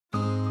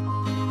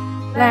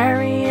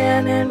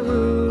Larianne and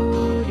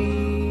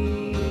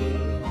Roody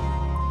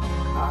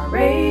are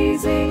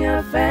raising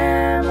a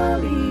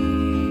family.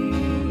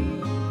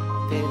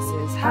 This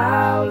is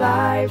how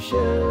life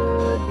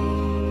should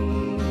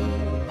be.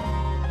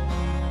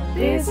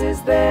 This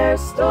is their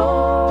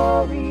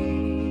story.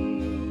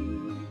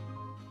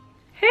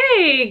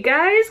 Hey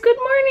guys, good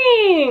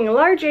morning.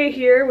 Larianne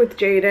here with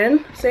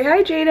Jaden. Say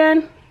hi,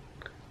 Jaden.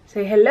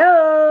 Say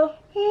hello.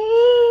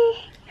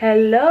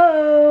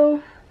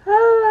 Hello.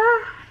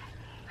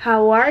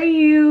 How are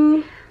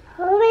you?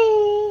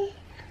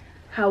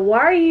 How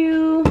are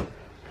you?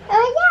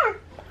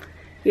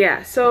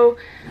 Yeah, so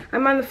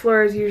I'm on the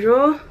floor as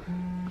usual,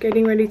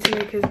 getting ready to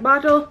make his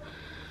bottle.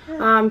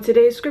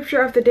 Today's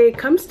scripture of the day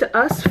comes to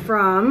us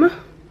from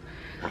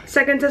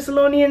 2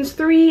 Thessalonians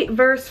 3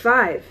 verse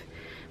 5.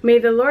 May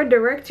the Lord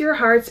direct your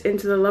hearts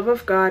into the love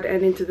of God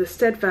and into the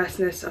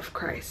steadfastness of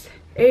Christ.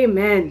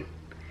 Amen.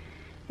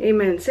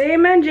 Amen. Say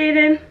amen,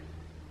 Jaden.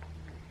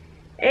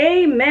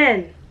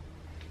 Amen.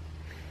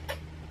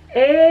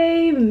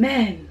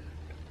 Amen.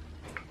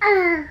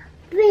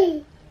 Amen.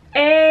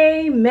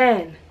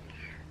 Amen.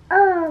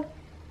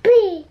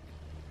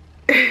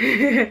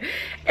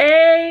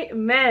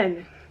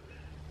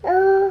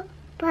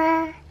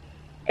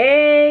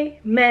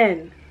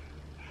 Amen.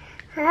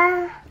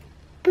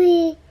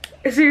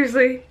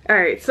 Seriously?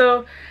 Alright, so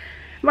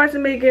I'm about to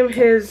make him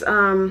his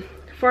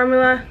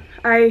formula.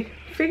 I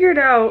figured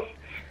out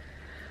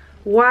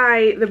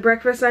why the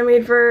breakfast I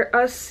made for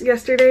us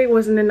yesterday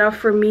wasn't enough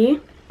for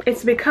me.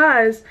 It's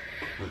because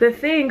the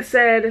thing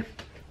said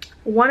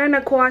 1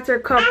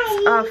 1/4 cups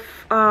of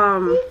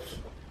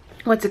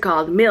what's it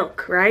called,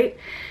 milk, right?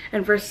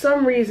 And for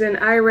some reason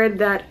I read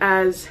that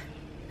as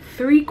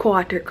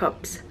 3/4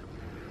 cups.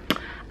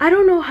 I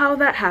don't know how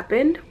that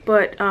happened,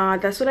 but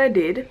that's what I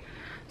did.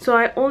 So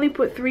I only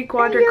put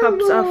 3/4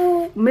 cups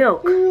of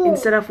milk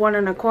instead of 1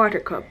 1/4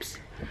 cups.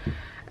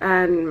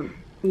 And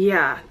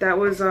yeah, that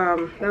was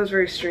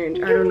very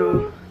strange. I don't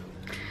know.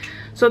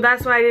 So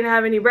that's why I didn't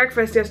have any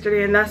breakfast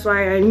yesterday, and that's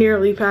why I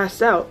nearly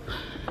passed out.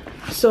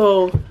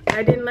 So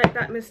I didn't let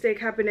that mistake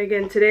happen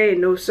again today.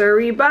 No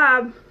siree,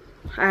 Bob.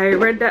 I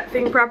read that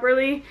thing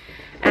properly,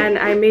 and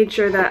I made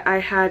sure that I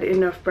had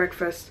enough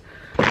breakfast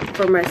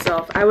for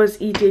myself. I was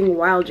eating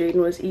while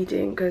Jaden was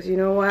eating, because you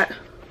know what?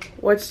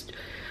 What's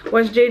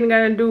Jaden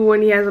gonna do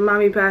when he has a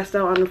mommy passed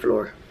out on the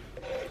floor?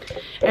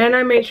 And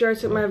I made sure I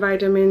took my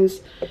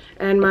vitamins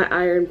and my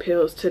iron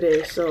pills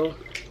today, so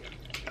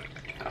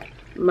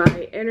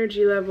my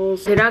energy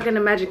levels, they're not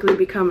gonna magically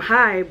become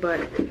high, but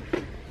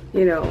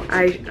you know,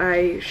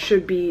 I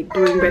should be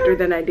doing better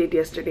than I did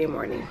yesterday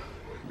morning.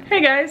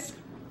 Hey guys,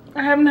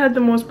 I haven't had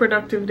the most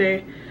productive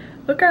day.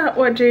 Look at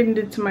what Jaden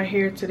did to my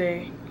hair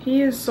today.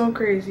 He is so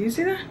crazy. You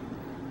see that?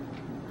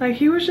 Like,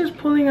 he was just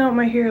pulling out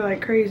my hair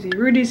like crazy.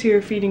 Rudy's here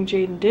feeding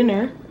Jaden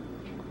dinner.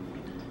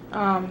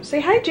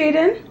 Say hi,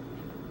 Jaden.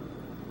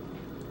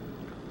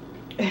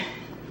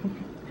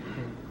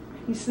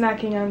 He's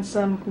snacking on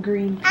some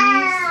green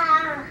peas.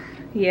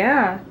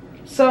 Yeah.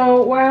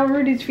 So while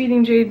Rudy's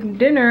feeding Jaden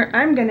dinner,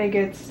 I'm gonna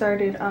get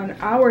started on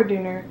our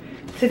dinner.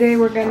 Today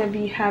we're gonna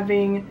be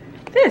having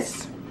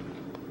this.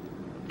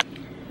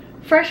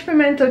 Fresh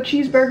pimento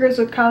cheeseburgers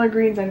with collard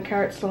greens and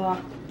carrot slaw.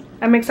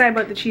 I'm excited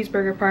about the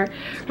cheeseburger part.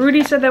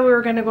 Rudy said that we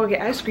were gonna go get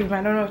ice cream.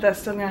 I don't know if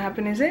that's still gonna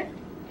happen, is it?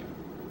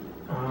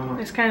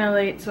 It's kind of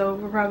late, so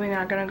we're probably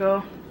not gonna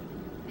go.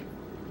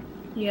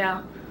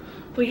 Yeah.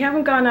 We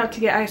haven't gone out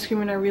to get ice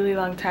cream in a really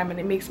long time, and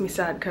it makes me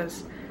sad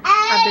because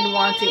I've been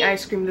wanting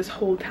ice cream this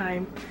whole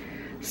time.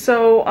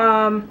 So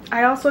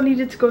I also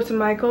needed to go to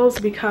Michael's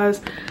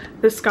because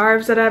the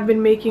scarves that I've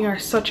been making are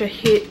such a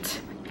hit,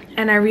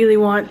 and I really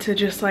want to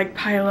just like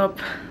pile up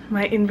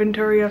my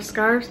inventory of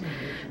scarves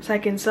so I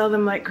can sell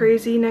them like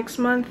crazy next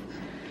month.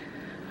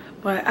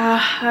 But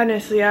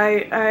honestly,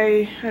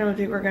 I don't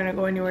think we're gonna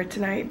go anywhere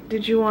tonight.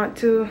 Did you want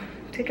to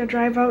take a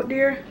drive out,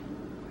 dear,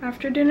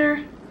 after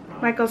dinner?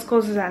 Michael's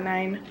closes at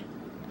 9.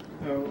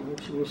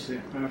 We'll see.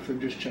 I have to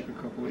just check a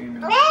couple of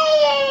emails.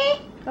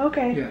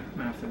 Okay. Yeah,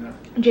 after that.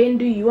 Jaden,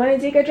 do you want to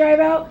take a drive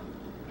out?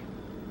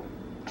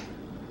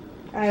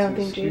 I don't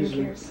think Jaden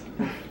cares.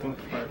 Don't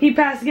fight. He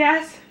passed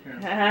gas?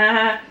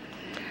 Yeah.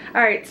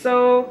 Alright,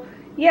 so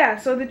yeah,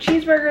 so the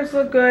cheeseburgers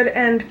look good,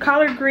 and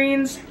collard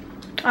greens,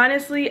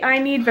 honestly, I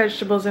need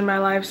vegetables in my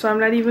life, so I'm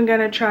not even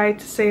gonna try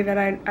to say that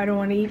I don't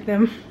want to eat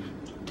them.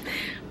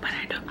 But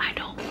I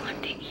don't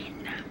want to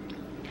eat them.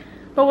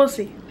 But we'll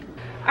see.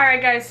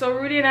 Alright guys, so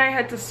Rudy and I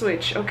had to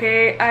switch,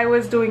 okay? I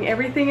was doing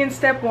everything in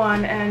step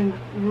 1, and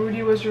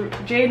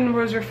Jaden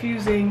was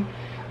refusing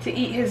to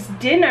eat his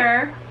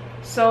dinner,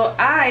 so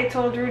I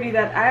told Rudy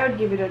that I would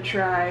give it a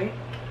try.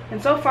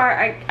 And so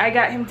far, I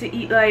got him to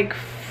eat like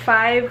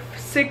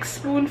 5-6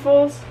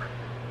 spoonfuls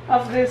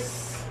of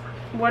this,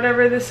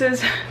 whatever this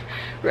is.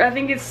 I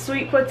think it's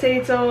sweet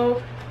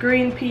potato,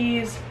 green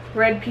peas,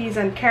 red peas,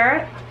 and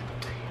carrot.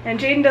 And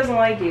Jaden doesn't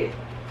like it.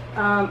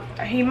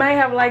 He might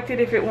have liked it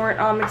if it weren't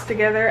all mixed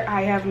together.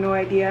 I have no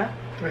idea.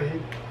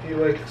 He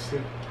likes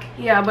it.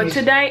 Yeah, but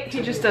tonight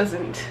he just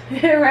doesn't.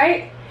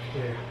 Right?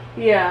 Yeah.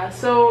 Yeah,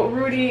 so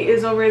Rudy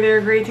is over there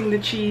grating the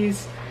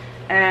cheese,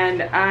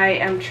 and I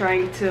am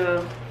trying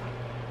to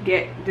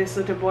get this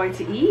little boy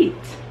to eat.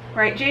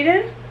 Right,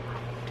 Jaden?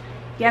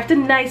 You have to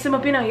nice him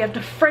up, you know. You have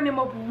to friend him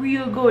up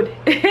real good.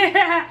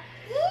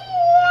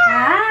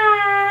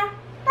 Ah.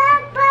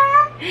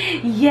 Papa.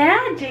 Yeah,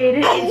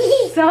 Jaden,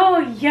 it's so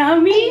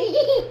yummy.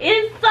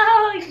 It's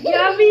so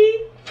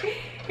yummy.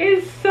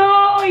 It's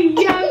so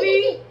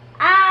yummy.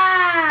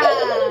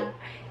 Ah.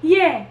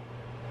 Yeah.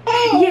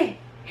 Yeah.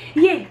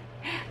 Yeah.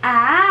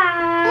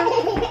 Ah.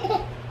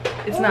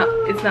 It's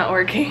not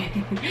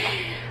working.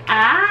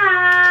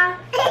 Ah.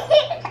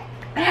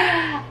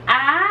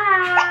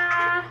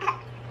 Ah.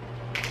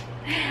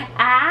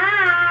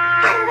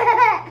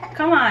 Ah.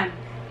 Come on.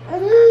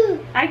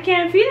 I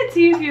can't feed it to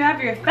you if you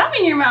have your thumb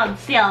in your mouth,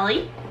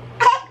 silly.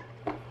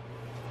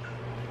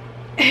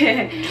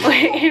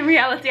 In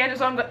reality, I just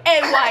want to go,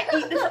 hey, why?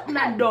 Eat this up and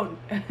I'm done.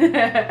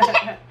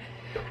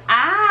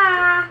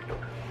 Ah.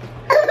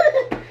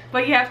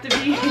 But you have to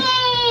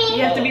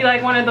be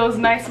like one of those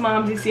nice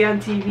moms you see on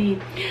TV.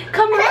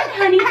 Come on,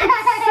 honey,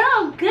 it's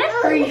so good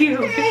for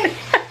you.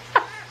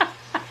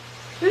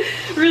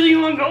 Really, you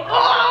want to go,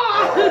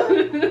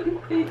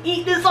 oh!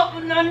 Eat this up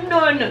and I'm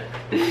done.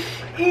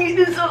 Eat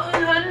this up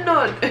and I'm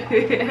done.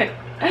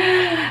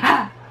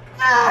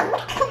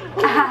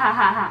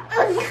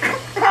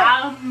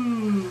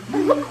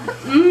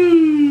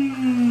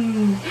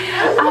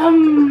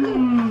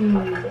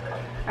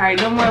 Alright,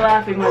 no more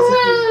laughing,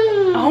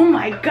 oh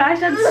my gosh,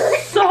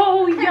 that's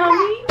so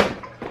yummy.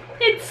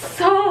 It's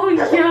so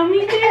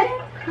yummy, dude.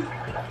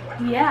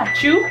 Yeah,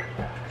 chew.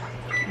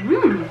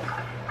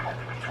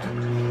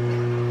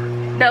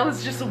 That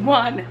was just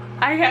one.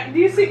 Do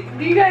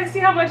you guys see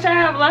how much I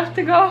have left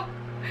to go?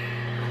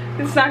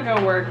 It's not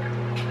gonna work.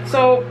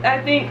 So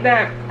I think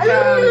that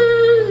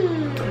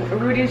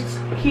Rudy's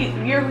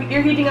you're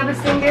heating up his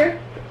thing there?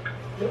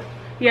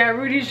 Yeah,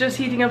 Rudy's just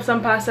heating up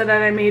some pasta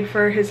that I made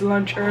for his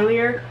lunch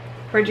earlier,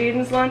 for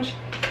Jaden's lunch.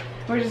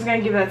 We're just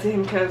gonna give that to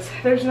him because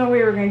there's no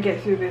way we're gonna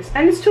get through this.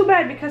 And it's too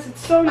bad because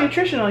it's so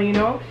nutritional, you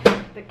know?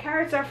 The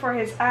carrots are for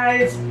his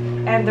eyes,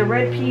 and the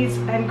red peas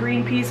and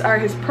green peas are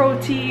his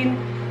protein.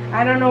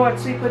 I don't know what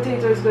sweet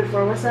potato is good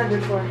for. What's that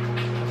good for?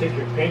 Take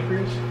your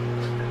pancreas.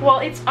 Well,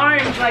 it's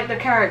orange like the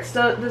carrots.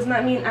 So doesn't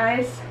that mean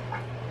eyes?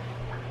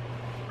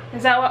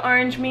 Is that what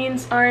orange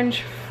means?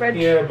 Orange, red?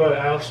 Yeah, but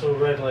I also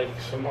read like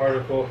some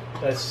article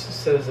that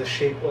says the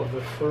shape of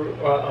the fruit,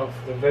 of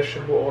the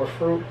vegetable or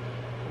fruit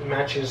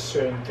matches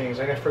certain things.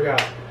 Like I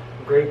forgot.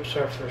 Grapes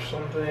are for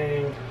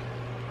something.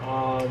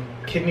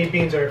 Kidney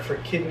beans are for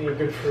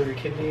good for your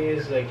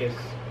kidneys. Like it's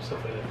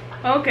stuff like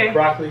that. Okay.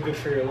 Broccoli good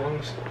for your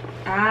lungs.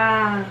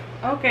 Ah,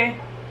 okay.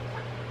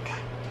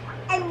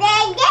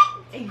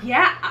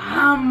 Yeah.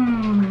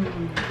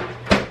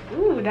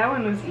 Ooh, that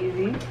one was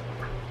easy.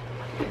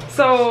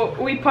 So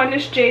we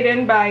punished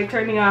Jaden by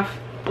turning off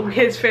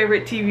his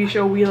favorite TV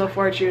show, Wheel of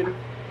Fortune.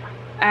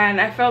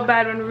 And I felt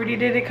bad when Rudy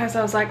did it because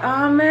I was like,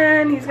 oh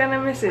man, he's gonna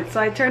miss it. So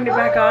I turned it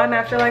back on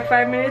after like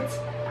 5 minutes.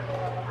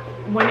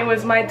 When it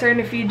was my turn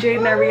to feed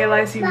Jaden, I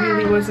realized he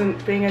really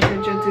wasn't paying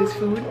attention to his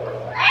food.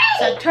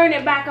 So turn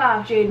it back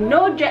off, Jaden.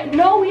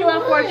 No Wheel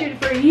of Fortune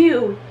for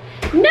you.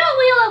 No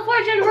Wheel of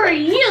Fortune for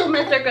you,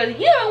 mister, because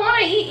you don't want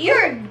to eat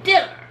your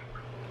dinner.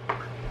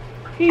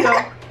 Here you go.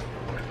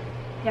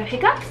 You have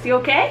hiccups? You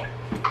okay?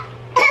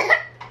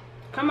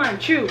 Come on,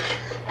 chew.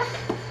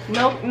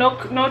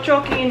 No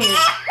choking in here.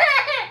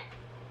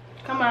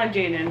 Come on,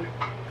 Jaden.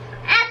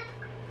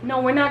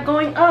 No, we're not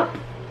going up.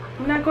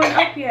 We're not going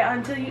up yet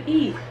until you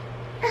eat.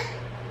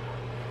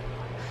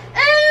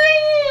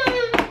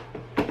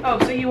 Oh,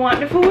 so you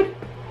want the food?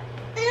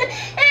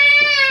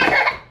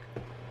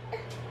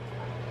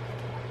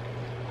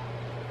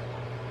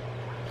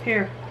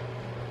 Here.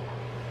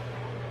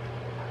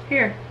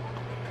 Here.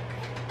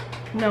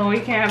 No,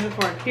 you can't have the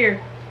fork.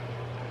 Here.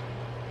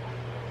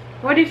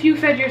 What if you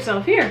fed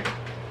yourself? Here.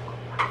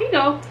 Here you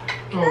go.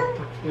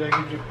 Oh, did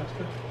I give you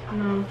pasta?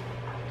 No.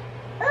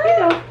 Here you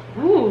go.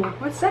 Ooh,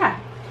 what's that?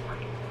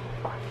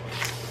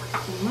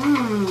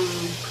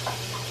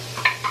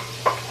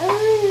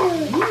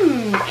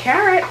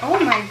 Carrot. Oh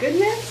my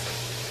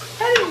goodness.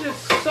 That is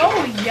just so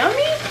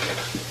yummy.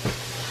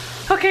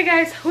 Okay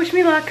guys, wish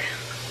me luck.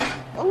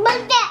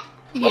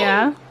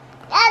 Yeah.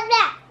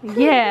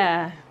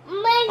 Yeah.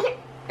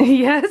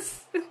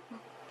 Yes.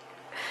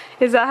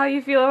 Is that how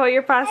you feel about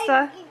your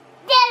pasta?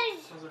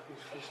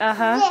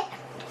 Uh-huh.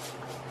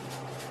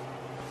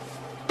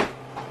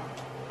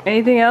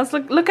 Anything else?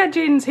 Look at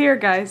Jaden's hair,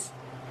 guys.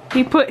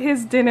 He put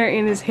his dinner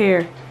in his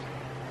hair.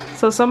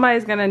 So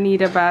somebody's gonna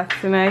need a bath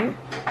tonight.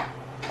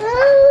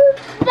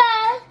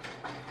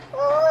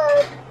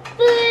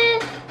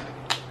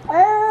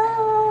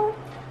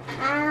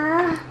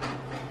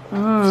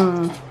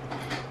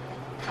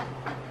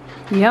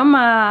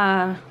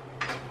 Yumma.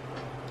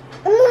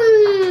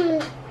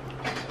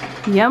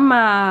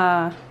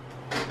 Yumma.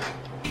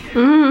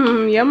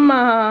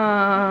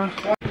 Yumma.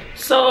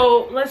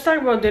 So let's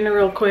talk about dinner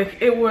real quick.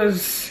 It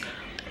was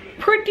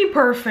pretty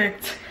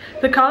perfect.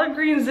 The collard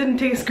greens didn't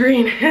taste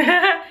green.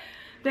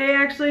 They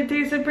actually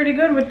tasted pretty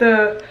good with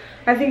the,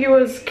 I think it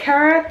was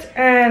carrot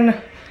and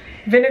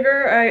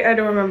vinegar. I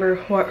don't remember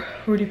what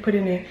Rudy put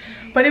in it,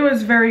 but it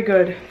was very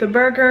good. The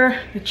burger,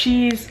 the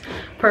cheese,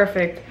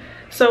 perfect.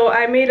 So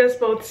I made us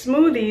both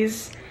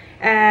smoothies,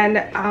 and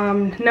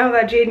now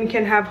that Jaden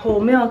can have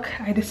whole milk,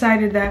 I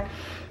decided that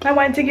I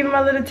wanted to give him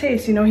a little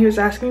taste. You know, he was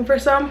asking for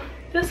some.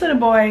 This little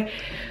boy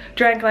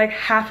drank like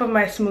half of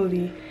my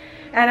smoothie,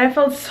 and I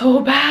felt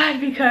so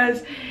bad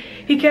because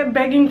he kept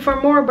begging for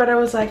more, but I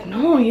was like,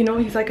 no, you know,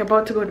 he's like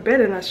about to go to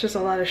bed and that's just a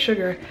lot of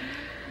sugar.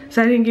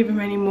 So I didn't give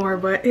him any more,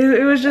 but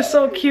it was just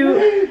so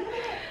cute.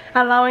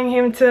 Allowing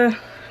him to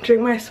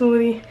drink my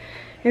smoothie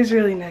is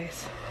really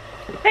nice.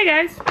 Hey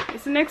guys,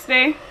 it's the next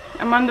day.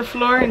 I'm on the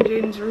floor in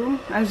Jaden's room,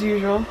 as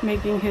usual,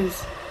 making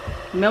his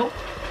milk.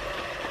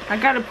 I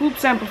got a poop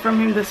sample from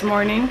him this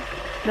morning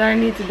that I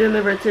need to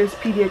deliver to his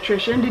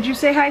pediatrician. Did you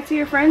say hi to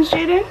your friends,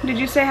 Jaden? Did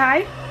you say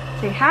hi?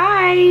 Say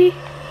hi.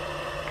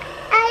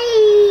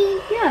 Hi.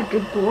 Yeah,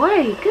 good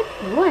boy. Good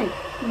boy.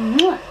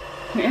 Mwah.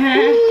 No.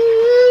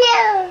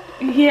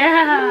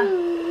 Yeah.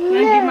 You want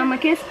to give Mama a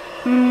kiss?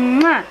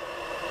 Mwah.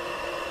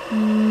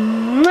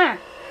 Mwah.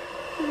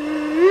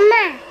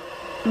 Mwah.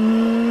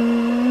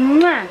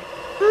 Mwah.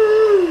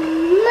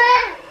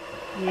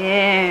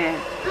 Yeah.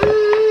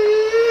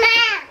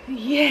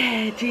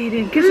 Yeah,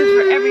 Jaden. Kisses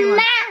for everyone.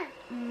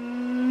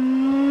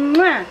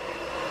 Mwah.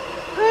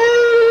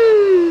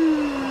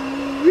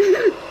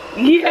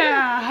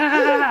 Yeah.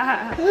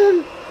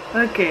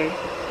 Okay,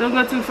 don't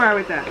go too far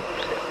with that.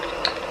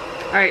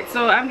 Alright,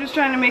 so I'm just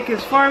trying to make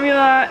his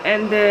formula,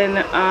 and then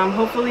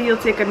hopefully he'll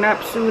take a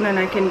nap soon and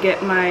I can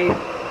get my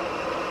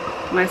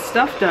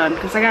stuff done,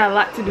 because I got a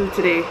lot to do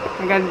today.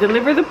 I gotta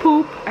deliver the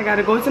poop, I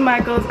gotta go to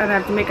Michael's, and I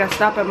have to make a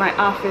stop at my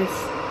office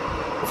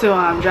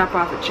to drop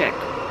off a check.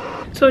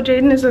 So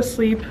Jaden is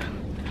asleep,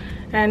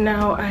 and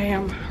now I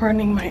am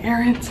running my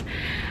errands.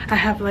 I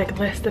have like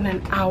less than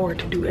an hour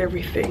to do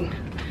everything.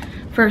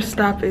 First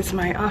stop is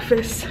my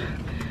office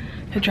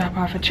to drop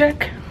off a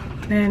check.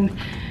 Then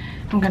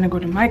I'm gonna go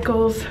to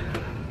Michael's,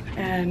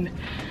 and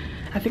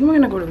I think I'm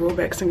gonna go to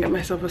Robex and get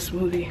myself a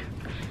smoothie.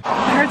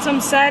 I heard some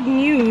sad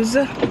news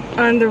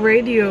on the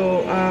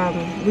radio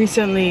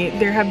recently.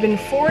 There have been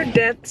 4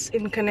 deaths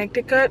in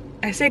Connecticut.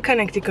 I say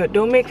Connecticut,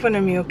 don't make fun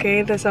of me,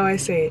 okay? That's how I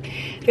say it.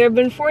 There have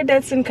been 4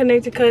 deaths in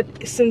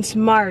Connecticut since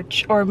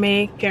March or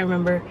May, can't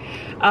remember,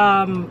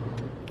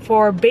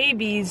 for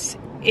babies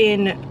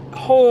in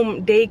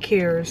home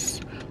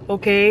daycares.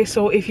 Okay,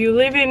 so if you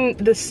live in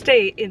this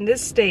state,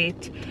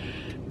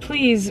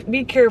 please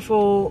be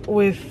careful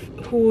with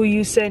who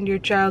you send your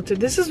child to.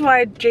 This is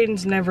why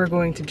Jaden's never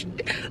going to,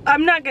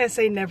 I'm not gonna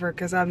say never,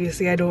 because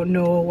obviously I don't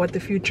know what the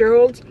future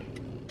holds,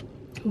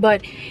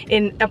 but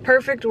in a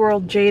perfect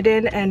world,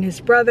 Jaden and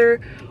his brother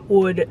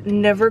would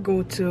never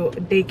go to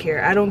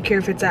daycare. I don't care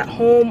if it's at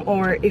home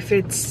or if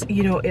it's,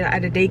 you know,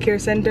 at a daycare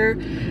center.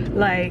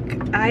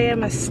 Like, I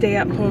am a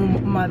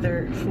stay-at-home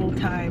mother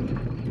full-time.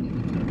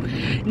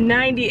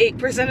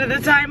 98% of the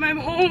time I'm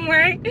home,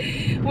 right,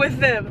 with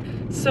them.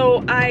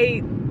 So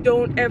I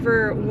don't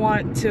ever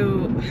want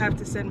to have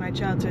to send my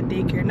child to a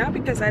daycare. Not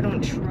because I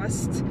don't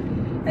trust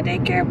a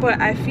daycare, but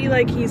I feel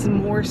like he's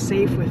more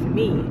safe with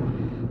me.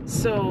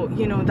 So,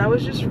 you know, that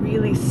was just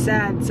really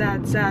sad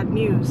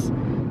news.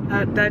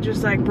 That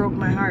just like broke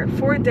my heart.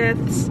 4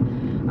 deaths.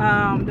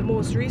 The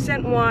most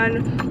recent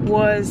one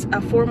was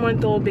a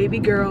 4-month-old baby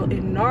girl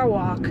in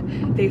Norwalk.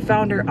 They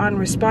found her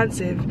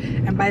unresponsive,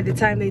 and by the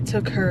time they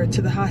took her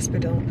to the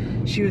hospital,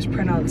 she was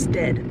pronounced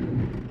dead.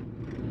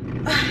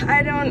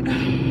 I don't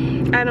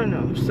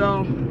know.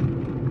 So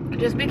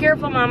just be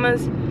careful,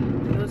 mamas.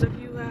 For those of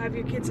you who have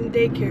your kids in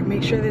daycare,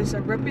 make sure there's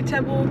a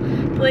reputable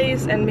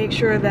place, and make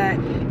sure that,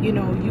 you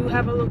know, you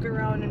have a look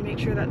around and make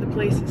sure that the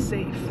place is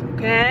safe,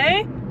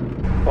 okay?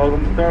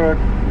 Welcome to Starbucks.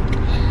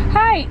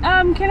 Hi,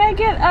 can I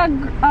get a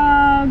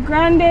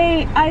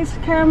grande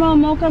iced caramel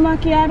mocha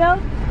macchiato?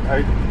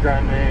 Iced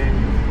grande,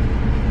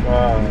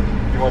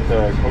 you want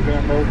the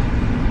coconut milk?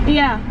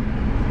 Yeah.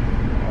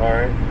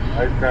 Alright,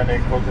 iced grande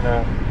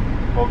coconut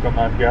mocha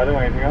macchiato,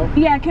 anything else?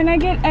 Yeah, can I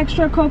get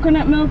extra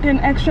coconut milk and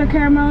extra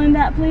caramel in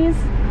that, please?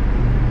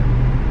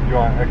 You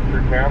want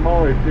extra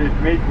caramel?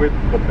 It's made with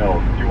the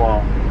milk. Do you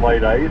want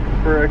light ice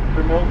for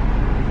extra milk?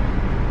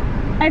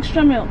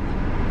 Extra milk.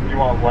 You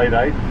want light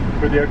ice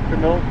for the extra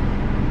milk?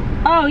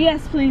 Oh,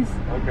 yes, please.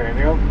 Okay,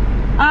 anything else?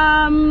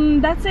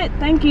 That's it.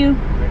 Thank you.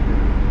 Thank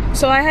you.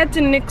 So I had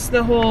to nix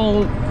the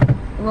whole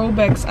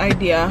Robex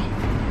idea.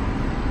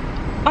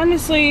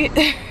 Honestly,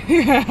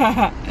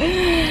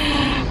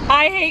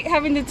 I hate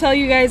having to tell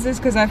you guys this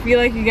because I feel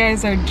like you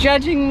guys are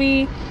judging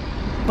me,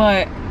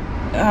 but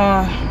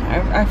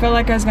I felt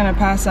like I was gonna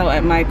pass out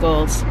at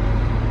Michael's,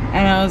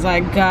 and I was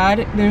like,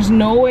 God, there's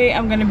no way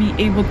I'm gonna be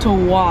able to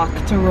walk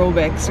to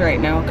Robex right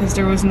now because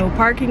there was no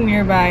parking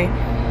nearby.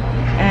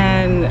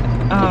 And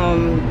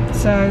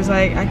so I was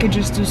like, I could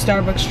just do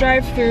Starbucks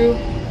drive-through.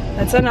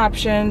 That's an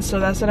option, so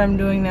that's what I'm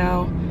doing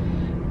now.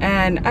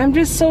 and I'm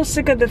just so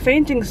sick of the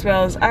fainting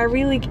spells.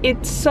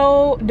 It's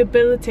so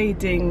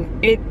debilitating.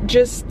 It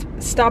just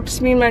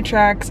stops me in my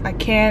tracks. I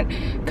can't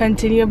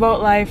continue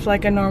about life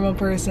like a normal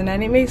person,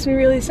 and it makes me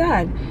really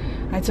sad.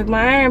 I took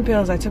my iron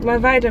pills, I took my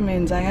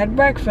vitamins, I had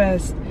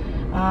breakfast.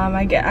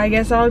 I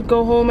guess I'll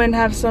go home and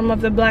have some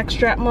of the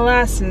blackstrap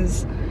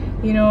molasses.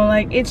 You know,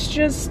 like, it's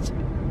just,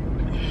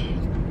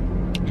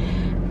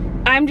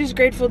 I'm just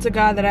grateful to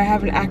God that I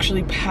haven't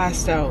actually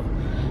passed out.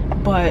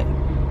 But,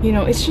 you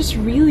know, it's just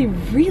really,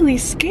 really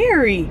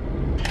scary.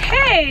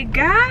 Hey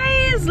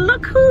guys,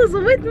 look who's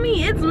with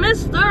me. It's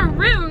Mr.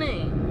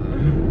 Rooney.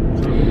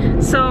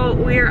 So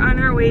we're on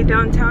our way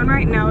downtown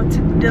right now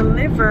to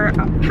deliver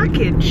a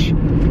package.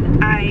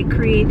 I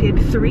created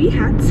 3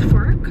 hats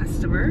for a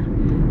customer.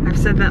 I've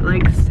said that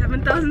like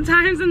 7,000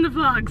 times in the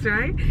vlogs,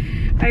 right?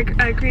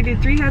 I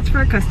created 3 hats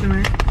for a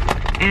customer,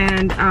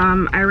 and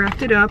I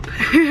wrapped it up.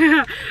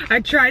 I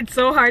tried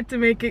so hard to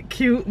make it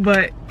cute,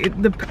 but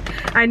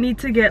I need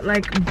to get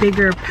like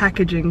bigger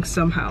packaging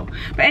somehow.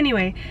 But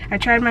anyway, I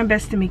tried my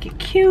best to make it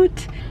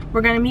cute.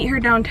 We're gonna meet her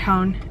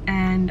downtown,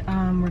 and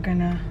we're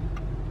gonna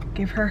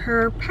give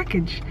her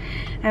package,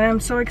 and I'm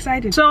so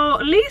excited. So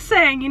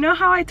Lisa, you know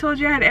how I told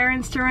you I had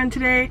errands to run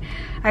today?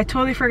 I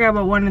totally forgot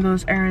about one of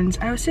those errands.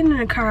 I was sitting in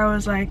the car, I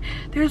was like,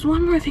 there's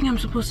one more thing I'm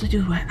supposed to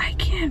do, but I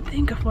can't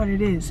think of what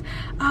it is.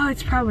 Oh,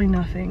 it's probably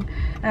nothing.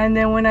 And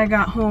then when I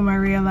got home, I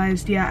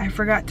realized, yeah, I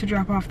forgot to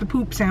drop off the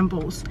poop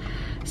samples.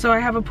 So I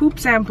have a poop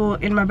sample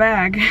in my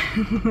bag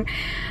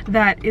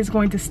that is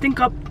going to stink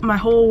up my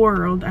whole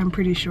world, I'm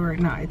pretty sure.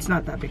 Nah, it's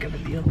not that big of a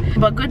deal.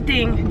 But good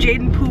thing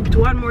Jaden pooped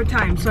one more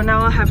time, so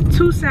now I'll have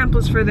 2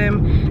 samples for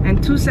them,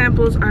 and 2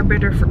 samples are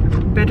better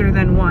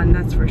than 1,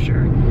 that's for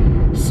sure.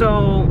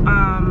 So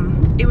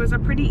it was a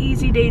pretty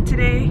easy day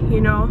today, you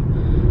know.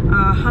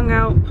 Hung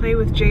out, played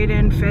with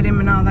Jaden, fed him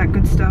and all that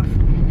good stuff.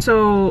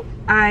 So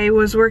I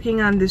was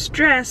working on this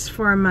dress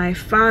for my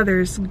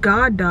father's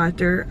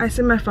goddaughter. I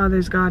said my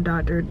father's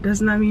goddaughter.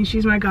 Doesn't that mean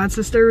she's my god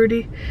sister,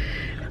 Rudy?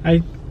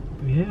 Yeah,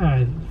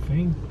 I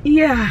think.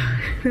 Yeah,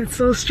 it's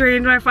so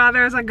strange. My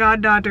father has a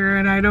goddaughter,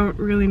 and I don't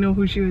really know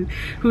who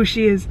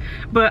she is.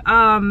 But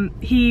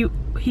he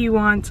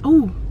wants.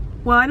 Oh,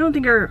 well, I don't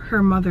think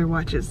her mother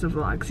watches the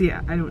vlogs.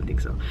 Yeah, I don't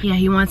think so. Yeah,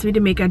 he wants me to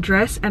make a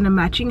dress and a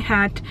matching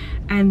hat,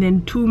 and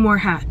then 2 more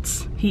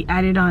hats he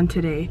added on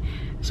today.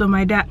 So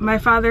my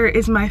father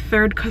is my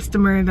 3rd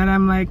customer that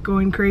I'm like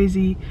going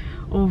crazy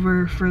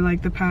over for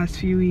like the past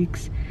few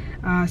weeks.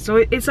 So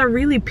it's a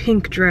really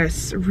pink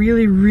dress,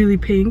 really, really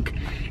pink,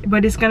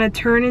 but it's gonna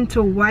turn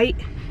into white,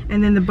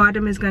 and then the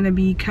bottom is gonna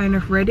be kind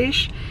of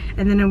reddish,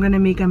 and then I'm gonna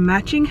make a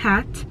matching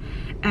hat,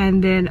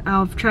 and then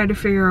I'll try to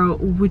figure out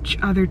which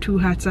other 2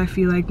 hats I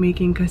feel like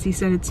making, because he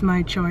said it's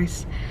my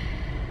choice.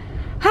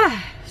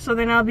 So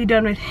then I'll be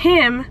done with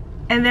him,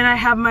 and then I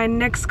have my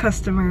next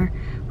customer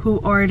who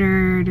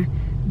ordered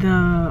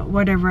the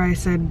whatever I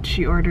said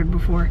she ordered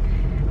before.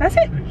 That's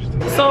it.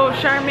 So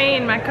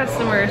Charmaine, my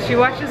customer, she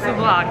watches the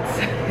vlogs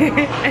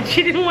and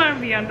she didn't want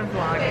to be on the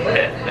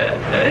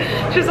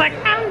vlog. She's like,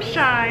 I'm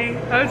shy.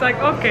 I was like,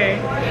 okay.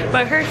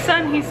 But her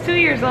son, he's 2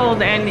 years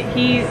old, and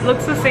he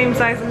looks the same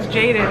size as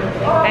Jaden,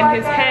 and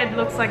his head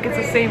looks like it's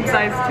the same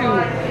size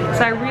too.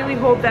 So I really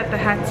hope that the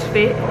hats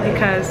fit,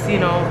 because, you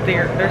know,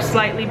 they're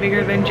slightly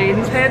bigger than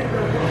Jaden's head,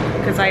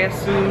 because I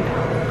assumed,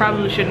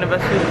 probably shouldn't have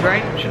assumed,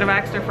 right? Should have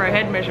asked her for a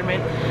head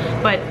measurement.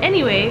 But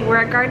anyway, we're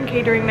at Garden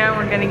Catering now.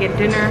 We're gonna get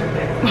dinner,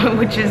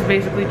 which is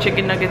basically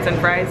chicken nuggets and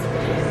fries.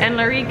 And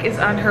Larique is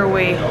on her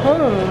way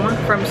home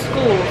from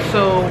school,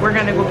 so we're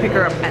gonna go pick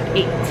her up at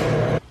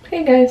 8.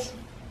 Hey guys.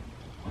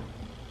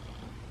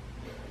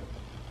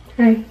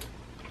 Hi.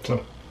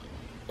 So.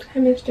 Hi,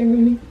 Mr.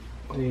 Rooney.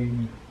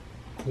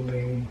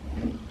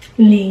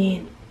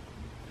 Lean.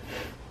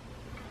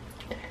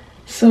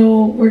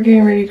 So we're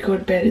getting ready to go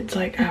to bed. It's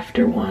like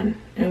after 1,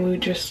 and we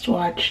just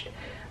watched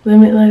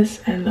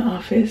Limitless and The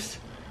Office.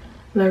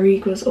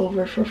 Larique was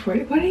over for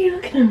 40. What are you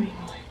looking at me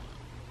for?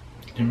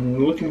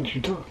 I'm looking at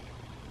you talk.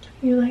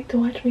 You like to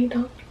watch me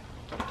talk?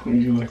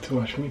 You like to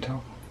watch me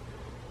talk.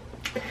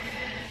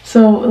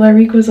 So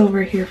Larique was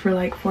over here for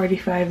like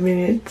 45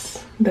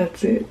 minutes.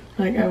 That's it.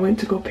 Like, I went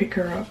to go pick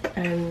her up,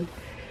 and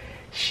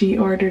she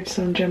ordered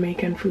some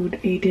Jamaican food,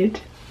 ate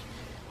it.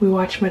 We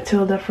watched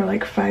Matilda for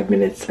like 5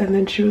 minutes, and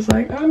then she was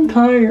like, I'm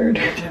tired.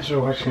 Yeah,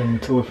 so watching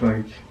Matilda for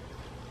like,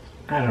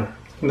 I don't know,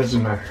 it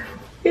doesn't matter.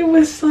 It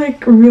was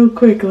like real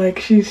quick, like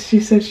she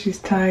said she's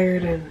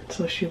tired, and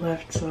so she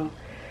left. So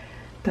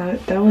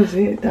that was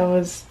it. That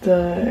was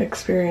the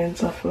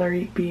experience of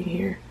Larique being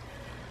here.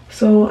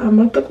 So I'm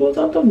about to close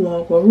out the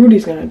vlog. Well,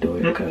 Rudy's gonna do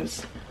it,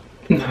 because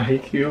nah,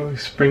 you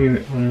always bring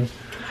it on.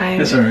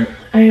 It's alright.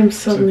 I am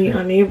suddenly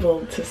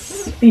unable to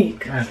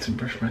speak. I have to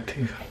brush my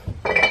teeth.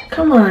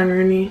 Come on,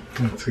 Rooney.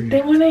 It's okay.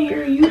 They want to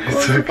hear you.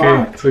 It's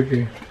okay. It's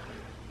okay.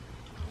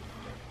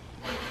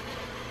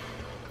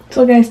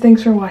 So guys,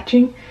 thanks for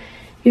watching.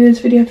 Give this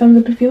video a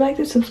thumbs up if you liked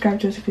it. Subscribe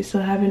to us if you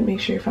still haven't. Make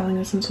sure you're following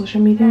us on social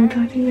media, and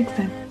we'll talk to you next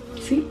time.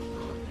 See?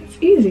 It's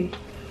easy.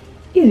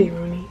 Easy,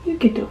 Rooney. You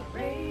can do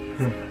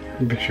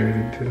it. Be sure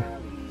to do.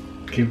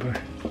 Okay, bye.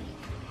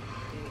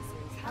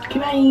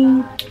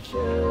 Goodbye.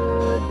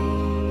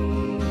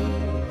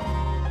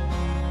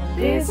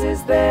 This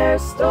is their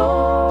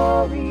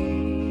story.